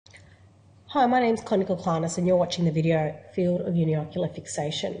Hi, my name is Uniocular and you're watching the video Field of Uniocular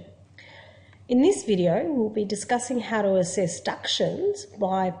Fixation. In this video, we'll be discussing how to assess ductions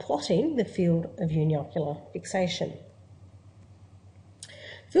by plotting the field of uniocular fixation.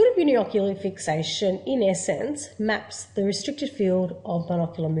 Field of uniocular fixation, in essence, maps the restricted field of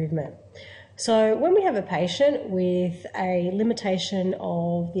monocular movement. So when we have a patient with a limitation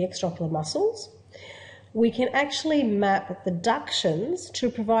of the extraocular muscles, we can actually map the ductions to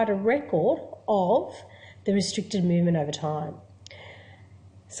provide a record of the restricted movement over time.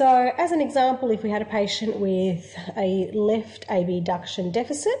 So as an example, if we had a patient with a left abduction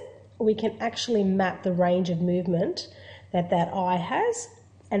deficit, we can actually map the range of movement that eye has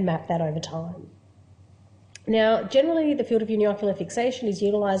and map that over time. Now, generally the field of uniocular fixation is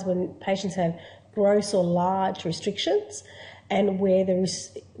utilised when patients have gross or large restrictions and where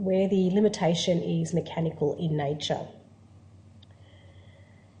the limitation is mechanical in nature.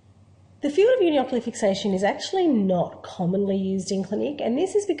 The field of uniocular fixation is actually not commonly used in clinic, and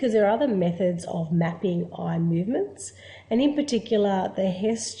this is because there are other methods of mapping eye movements, and in particular the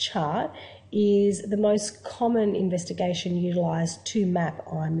Hess chart is the most common investigation utilised to map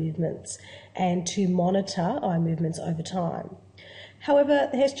eye movements and to monitor eye movements over time. However,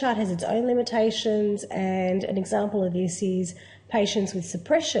 the Hess chart has its own limitations, and an example of this is patients with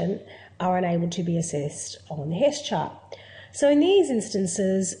suppression are unable to be assessed on the Hess chart. So in these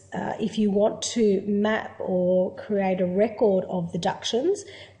instances, if you want to map or create a record of the ductions,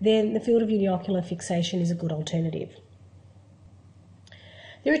 then the field of uniocular fixation is a good alternative.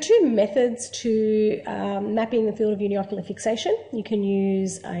 There are two methods to mapping the field of uniocular fixation. You can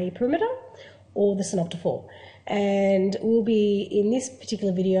use a perimeter or the Synoptophore. And we'll be, in this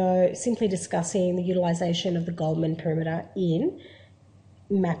particular video, simply discussing the utilisation of the Goldman perimeter in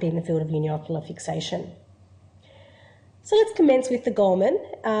mapping the field of uniocular fixation. So let's commence with the Goldman.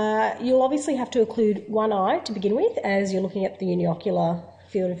 You'll obviously have to occlude one eye to begin with as you're looking at the uniocular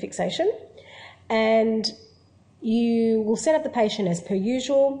field of fixation. And you will set up the patient as per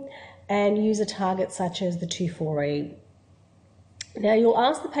usual and use a target such as the 2,4E. Now you'll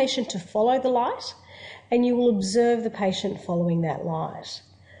ask the patient to follow the light, and you will observe the patient following that light.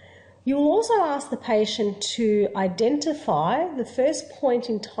 You will also ask the patient to identify the first point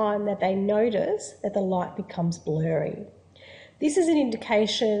in time that they notice that the light becomes blurry. This is an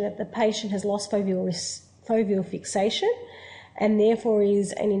indication that the patient has lost foveal fixation and therefore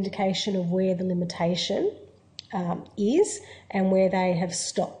is an indication of where the limitation is and where they have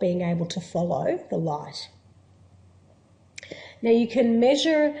stopped being able to follow the light. Now you can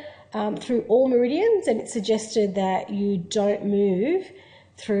measure through all meridians, and it's suggested that you don't move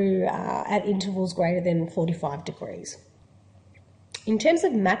through at intervals greater than 45 degrees. In terms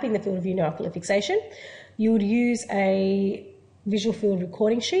of mapping the field of uniocular fixation, you would use a visual field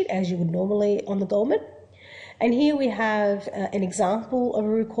recording sheet as you would normally on the Goldman. And here we have an example of a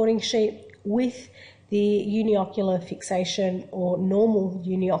recording sheet with the uniocular fixation or normal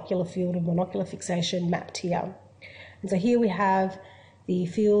uniocular field of monocular fixation mapped here. And so here we have the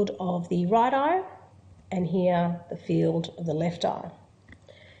field of the right eye, and here the field of the left eye.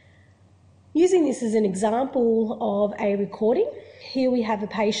 Using this as an example of a recording, here we have a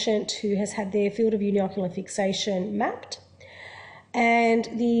patient who has had their field of uniocular fixation mapped, and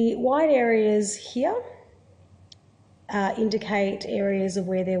the white areas here indicate areas of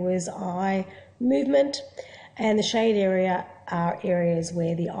where there was eye movement, and the shade area are areas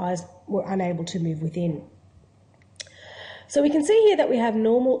where the eyes were unable to move within. So we can see here that we have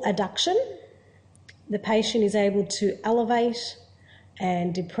normal adduction. The patient is able to elevate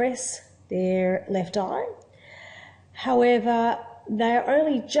and depress their left eye. However, they are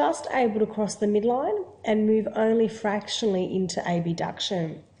only just able to cross the midline and move only fractionally into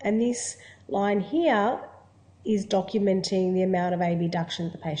abduction. And this line here is documenting the amount of abduction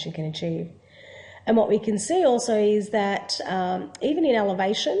that the patient can achieve. And what we can see also is that even in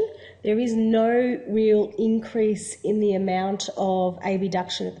elevation, there is no real increase in the amount of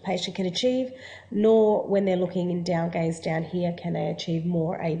abduction that the patient can achieve, nor when they're looking in down gaze down here can they achieve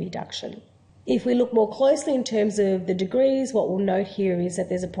more abduction. If we look more closely in terms of the degrees, what we'll note here is that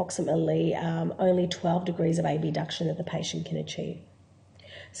there's approximately only 12 degrees of abduction that the patient can achieve.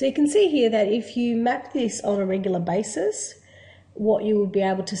 So you can see here that if you map this on a regular basis, what you will be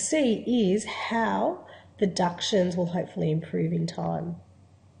able to see is how the ductions will hopefully improve in time.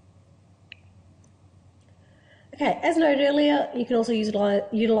 Okay, as noted earlier, you can also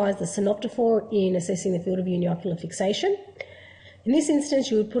utilise the Synoptophore in assessing the field of uniocular fixation. In this instance,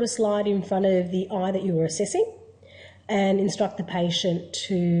 you would put a slide in front of the eye that you were assessing and instruct the patient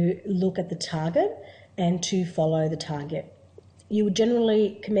to look at the target and to follow the target. You would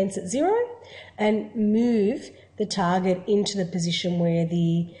generally commence at 0 and move the target into the position where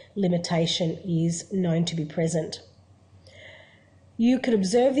the limitation is known to be present. You could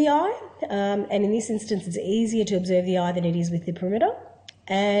observe the eye, and in this instance it's easier to observe the eye than it is with the perimeter,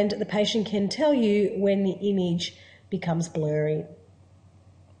 and the patient can tell you when the image becomes blurry.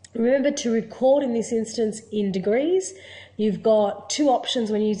 Remember to record in this instance in degrees. You've got two options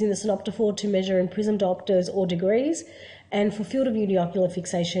when using the Synoptophore to measure in prism diopters or degrees, and for field of uniocular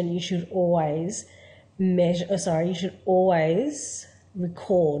fixation you should always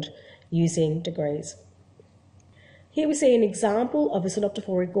record using degrees. Here we see an example of a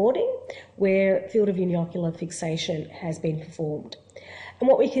Synoptophore recording where field of uniocular fixation has been performed. And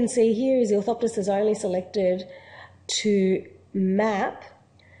what we can see here is the orthoptist is only selected to map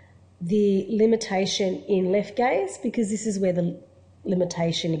the limitation in left gaze because this is where the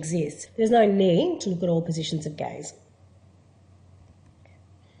limitation exists. There's no need to look at all positions of gaze.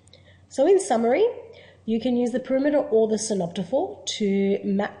 So in summary, you can use the perimeter or the Synoptophore to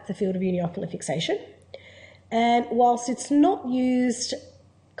map the field of uniocular fixation. And whilst it's not used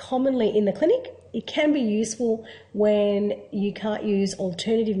commonly in the clinic, it can be useful when you can't use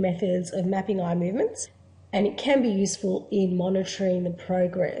alternative methods of mapping eye movements, and it can be useful in monitoring the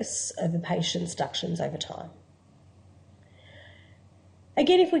progress of the patient's ductions over time.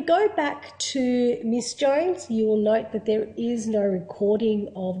 Again, if we go back to Miss Jones, you will note that there is no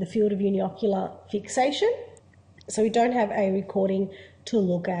recording of the field of uniocular fixation, so we don't have a recording to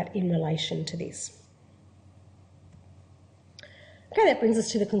look at in relation to this. Okay, that brings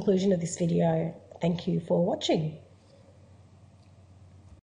us to the conclusion of this video. Thank you for watching.